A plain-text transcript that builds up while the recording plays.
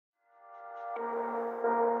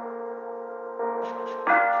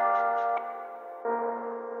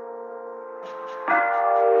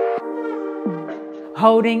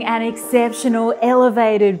Holding an exceptional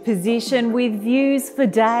elevated position with views for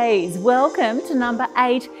days. Welcome to number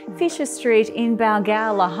 8 Fisher Street in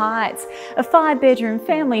Balgowlah Heights, a 5-bedroom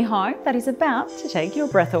family home that is about to take your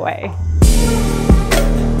breath away.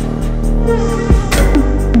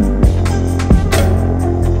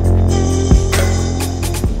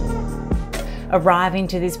 Arriving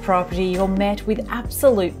to this property, you're met with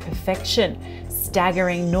absolute perfection.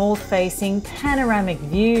 Staggering north-facing panoramic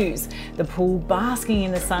views, the pool basking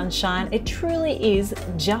in the sunshine. It truly is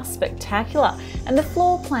just spectacular, and the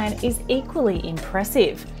floor plan is equally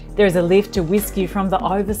impressive. There is a lift to whisk you from the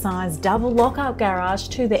oversized double lock-up garage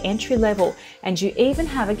to the entry level, and you even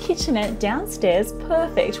have a kitchenette downstairs,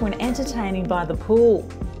 perfect when entertaining by the pool.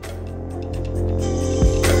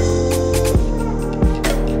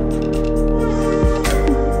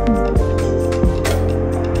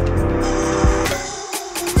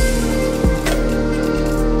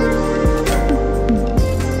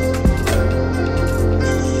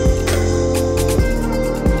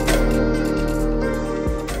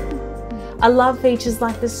 I love features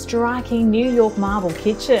like the striking New York marble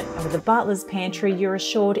kitchen, and with the butler's pantry you're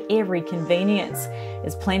assured every convenience.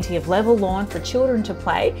 There's plenty of level lawn for children to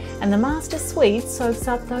play, and the master suite soaks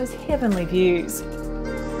up those heavenly views.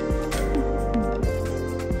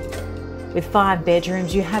 With 5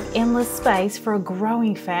 bedrooms, you have endless space for a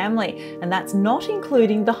growing family, and that's not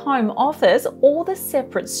including the home office or the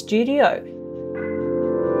separate studio.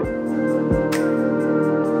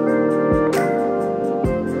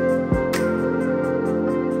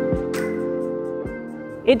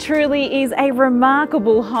 It truly is a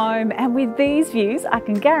remarkable home, and with these views, I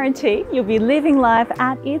can guarantee you'll be living life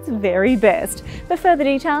at its very best. For further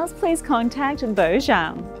details, please contact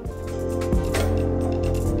Balgowlah.